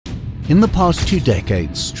In the past 2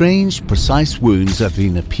 decades, strange, precise wounds have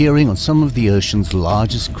been appearing on some of the ocean's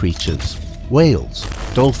largest creatures. Whales,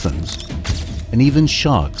 dolphins, and even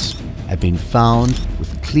sharks have been found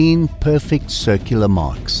with clean, perfect circular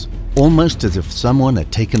marks, almost as if someone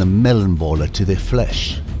had taken a melon baller to their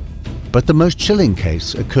flesh. But the most chilling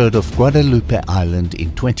case occurred off Guadalupe Island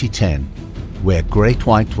in 2010, where a great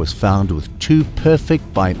white was found with 2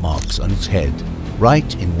 perfect bite marks on its head,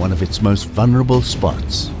 right in one of its most vulnerable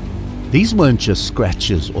spots. These weren't just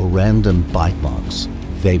scratches or random bite marks.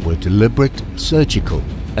 They were deliberate, surgical,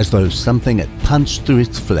 as though something had punched through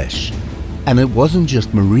its flesh. And it wasn't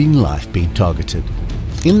just marine life being targeted.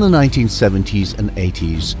 In the 1970s and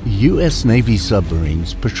 80s, US Navy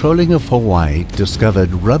submarines patrolling off Hawaii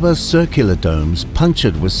discovered rubber circular domes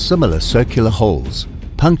punctured with similar circular holes,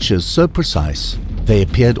 punctures so precise they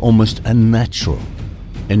appeared unalmost unnatural.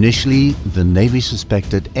 Initially, the Navy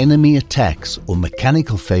suspected enemy attacks or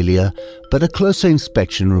mechanical failure, but a closer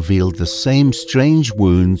inspection revealed the same strange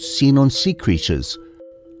wounds seen on sea creatures,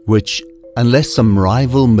 which, unless some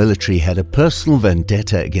rival military had a personal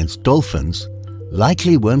vendetta against dolphins,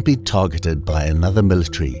 likely weren't be targeted by another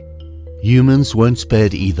military. Humans weren't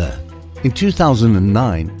spared either. In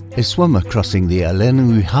 2009, a swimmer crossing the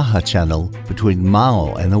Alenuihaha Channel between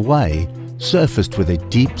Maui and Hawaii surfaced with a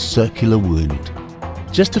deep circular wound.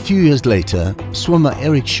 Just a few years later, swimmer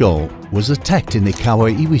Eric Shaw was attacked in the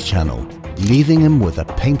Kauai'iwi Channel, leaving him with a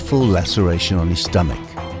painful laceration on his stomach.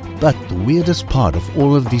 But the weirdest part of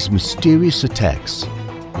all of these mysterious attacks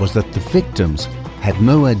was that the victims had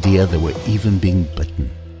no idea they were even being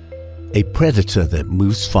bitten. A predator that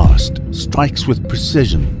moves fast, strikes with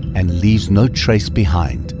precision, and leaves no trace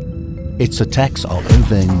behind. Its attacks are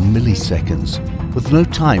over in milliseconds, with no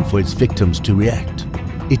time for its victims to react.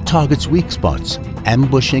 It targets weak spots,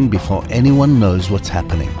 ambushing before anyone knows what's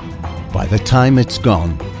happening. By the time it's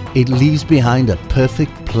gone, it leaves behind a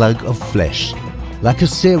perfect plug of flesh, like a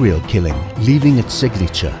serial killing, leaving its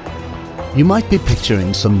signature. You might be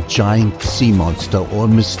picturing some giant sea monster or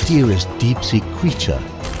mysterious deep-sea creature,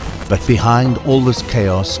 but behind all this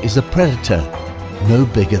chaos is a predator no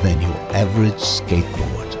bigger than your average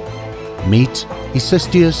skateboard. Meet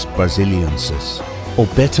Ecystius brasiliensis, or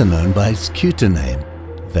better known by its cuter name,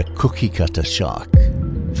 the cookiecutter shark.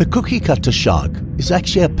 The cookiecutter shark is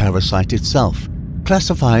actually a parasite itself,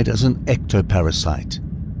 classified as an ectoparasite,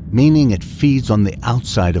 meaning it feeds on the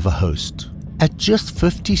outside of a host. At just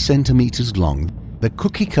 50 centimeters long, the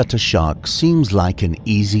cookiecutter shark seems like an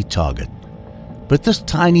easy target. But this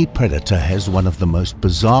tiny predator has one of the most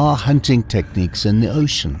bizarre hunting techniques in the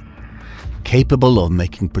ocean, capable of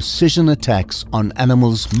making precision attacks on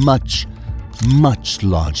animals much, much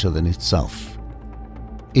larger than itself.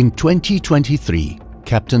 In 2023,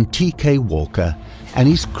 Captain T.K. Walker and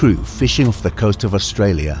his crew fishing off the coast of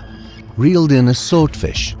Australia reeled in a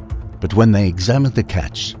swordfish, but when they examined the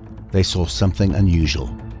catch, they saw something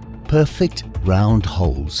unusual: perfect round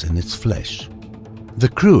holes in its flesh. The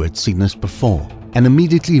crew had seen this before and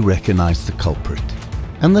immediately recognized the culprit.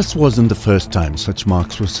 And this wasn't the first time such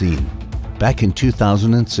marks were seen. Back in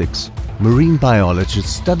 2006, marine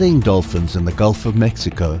biologists studying dolphins in the Gulf of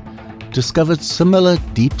Mexico discovered similar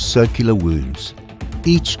deep circular wounds,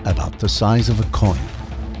 each about the size of a coin.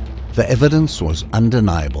 The evidence was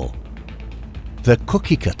undeniable. The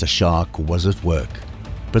cookiecutter shark was at work,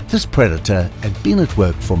 but this predator had been at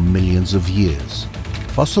work for millions of years.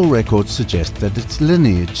 Fossil records suggest that its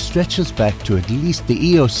lineage stretches back to at least the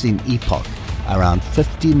Eocene epoch, around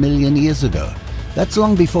 50 million years ago. That's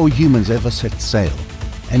long before humans ever set sail,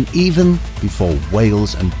 and even before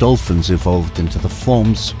whales and dolphins evolved into the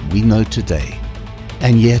forms we know today.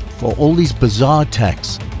 And yet, for all these bizarre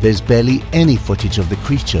attacks, there's barely any footage of the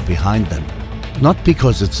creature behind them. Not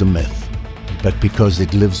because it's a myth, but because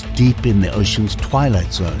it lives deep in the ocean's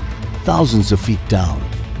twilight zone, thousands of feet down,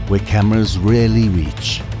 where cameras rarely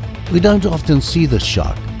reach. We don't often see the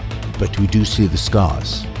shark, but we do see the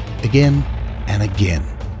scars, again and again.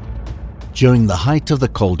 During the height of the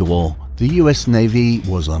Cold War, the US Navy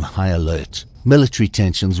was on high alert. Military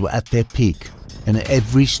tensions were at their peak, and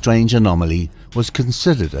every strange anomaly was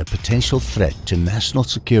considered a potential threat to national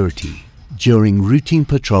security. During routine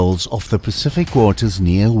patrols off the Pacific waters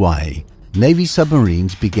near Hawaii, Navy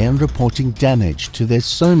submarines began reporting damage to their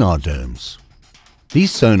sonar domes.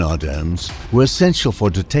 These sonar domes were essential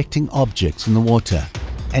for detecting objects in the water,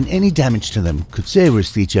 and any damage to them could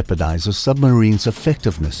seriously jeopardize a submarine's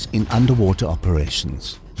effectiveness in underwater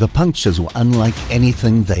operations. The punctures were unlike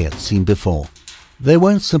anything they had seen before. They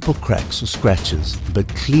weren't simple cracks or scratches, but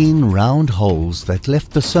clean, round holes that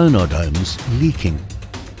left the sonar domes leaking.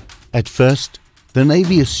 At first, the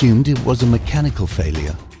Navy assumed it was a mechanical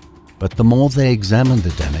failure, But the more they examined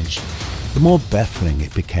the damage, the more baffling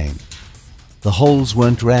it became. The holes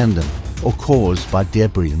weren't random or caused by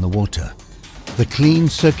debris in the water. The clean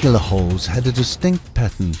circular holes had a distinct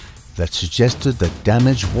pattern that suggested that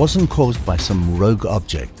damage wasn't caused by some rogue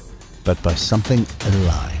object, but by something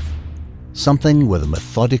alive. Something with a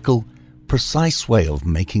methodical, precise way of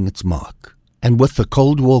making its mark. And with the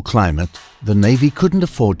Cold War climate, the Navy couldn't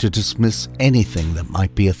afford to dismiss anything that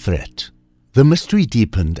might be a threat. The mystery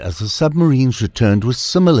deepened as the submarines returned with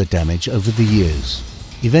similar damage over the years.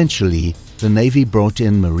 Eventually, the Navy brought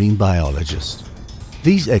in marine biologists.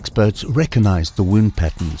 These experts recognized the wound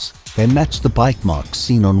patterns. They matched the bite marks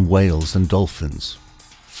seen on whales and dolphins.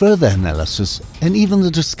 Further analysis and even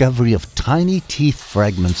the discovery of tiny teeth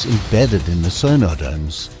fragments embedded in the sonar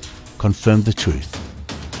domes confirmed the truth.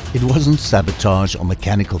 It wasn't sabotage or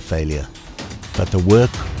mechanical failure, but the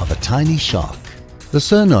work of a tiny shark. The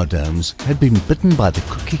sonar domes had been bitten by the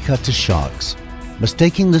Cookiecutter sharks,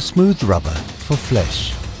 mistaking the smooth rubber for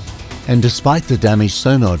flesh. And despite the damaged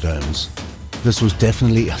sonar domes, this was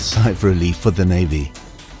definitely a sigh of relief for the Navy.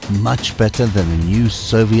 Much better than a new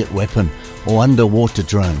Soviet weapon or underwater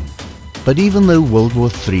drone. But even though World War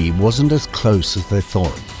III wasn't as close as they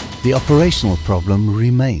thought, the operational problem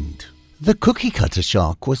remained. The Cookiecutter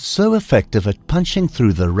shark was so effective at punching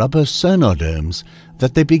through the rubber sonar domes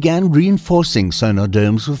that they began reinforcing sonar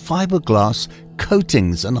domes with fiberglass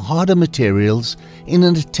coatings and harder materials in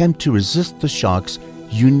an attempt to resist the shark's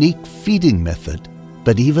unique feeding method.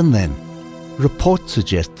 But even then, reports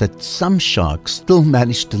suggest that some sharks still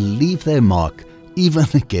manage to leave their mark even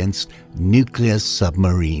against nuclear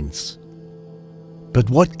submarines. But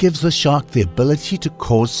what gives the shark the ability to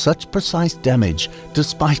cause such precise damage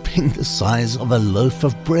despite being the size of a loaf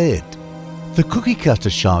of bread? The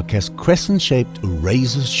Cookiecutter shark has crescent-shaped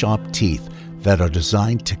razor-sharp teeth that are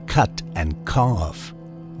designed to cut and carve.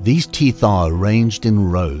 These teeth are arranged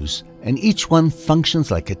in rows, and each one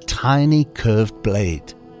functions like a tiny curved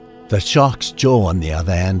blade. The shark's jaw, on the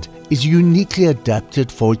other hand, is uniquely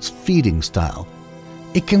adapted for its feeding style.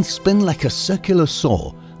 It can spin like a circular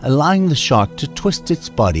saw, allowing the shark to twist its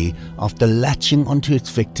body after latching onto its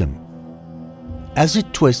victim. As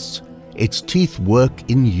it twists, its teeth work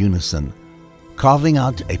in unison, carving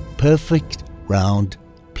out a perfect, round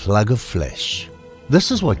plug of flesh. This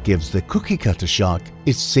is what gives the Cookiecutter shark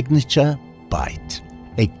its signature bite.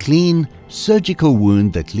 A clean, surgical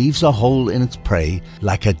wound that leaves a hole in its prey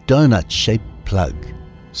like a donut-shaped plug.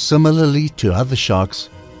 Similarly to other sharks,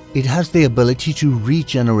 it has the ability to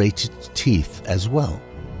regenerate its teeth as well.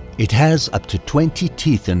 It has up to 20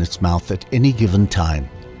 teeth in its mouth at any given time,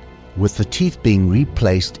 with the teeth being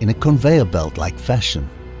replaced in a conveyor belt-like fashion.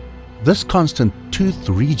 This constant tooth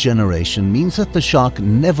regeneration means that the shark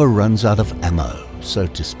never runs out of ammo, so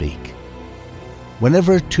to speak.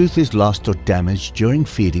 Whenever a tooth is lost or damaged during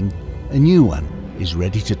feeding, a new one is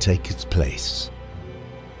ready to take its place.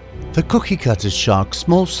 The Cookiecutter shark's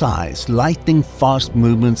small size, lightning-fast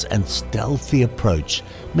movements and stealthy approach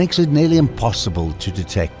makes it nearly impossible to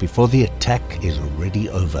detect before the attack is already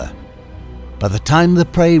over. By the time the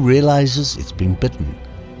prey realizes it's been bitten,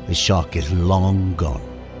 the shark is long gone.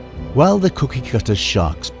 While the Cookiecutter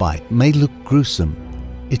shark's bite may look gruesome,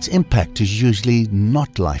 its impact is usually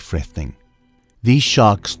not life-threatening. These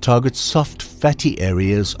sharks target soft, fatty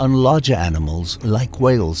areas on larger animals like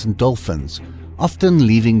whales and dolphins, often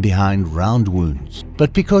leaving behind round wounds.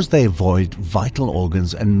 But because they avoid vital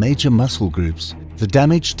organs and major muscle groups, the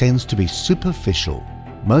damage tends to be superficial.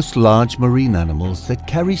 Most large marine animals that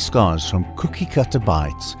carry scars from Cookiecutter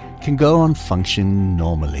bites can go on functioning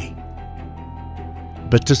normally.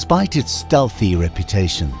 But despite its stealthy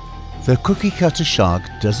reputation, the Cookiecutter shark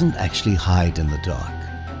doesn't actually hide in the dark.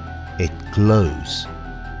 It glows.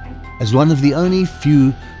 As one of the only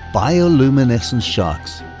few bioluminescent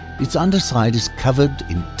sharks, its underside is covered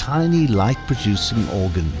in tiny light-producing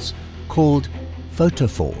organs called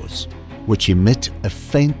photophores, which emit a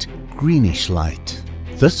faint greenish light.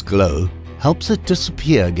 This glow helps it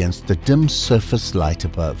disappear against the dim surface light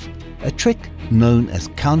above, a trick known as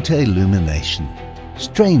counter-illumination.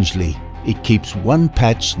 Strangely, it keeps one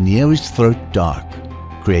patch near its throat dark,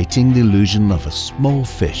 creating the illusion of a small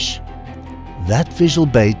fish. That visual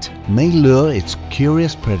bait may lure its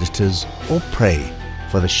curious predators or prey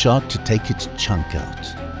for the shark to take its chunk out.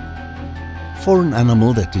 For an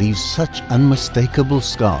animal that leaves such unmistakable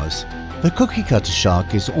scars, the Cookiecutter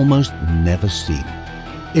shark is almost never seen.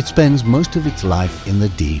 It spends most of its life in the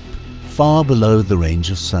deep, far below the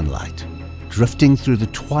range of sunlight, drifting through the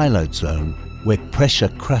twilight zone where pressure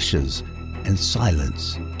crushes and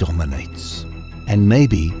silence dominates. And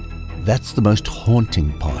maybe that's the most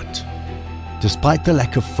haunting part. Despite the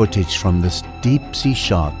lack of footage from this deep-sea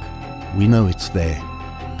shark, we know it's there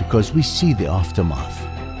because we see the aftermath.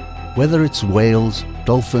 Whether it's whales,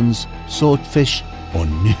 dolphins, swordfish, or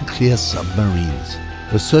nuclear submarines,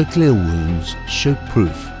 the circular wounds show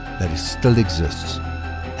proof that it still exists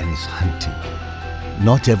and is hunting.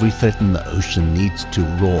 Not every threat in the ocean needs to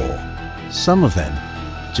roar. Some of them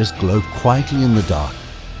just glow quietly in the dark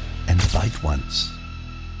and bite once.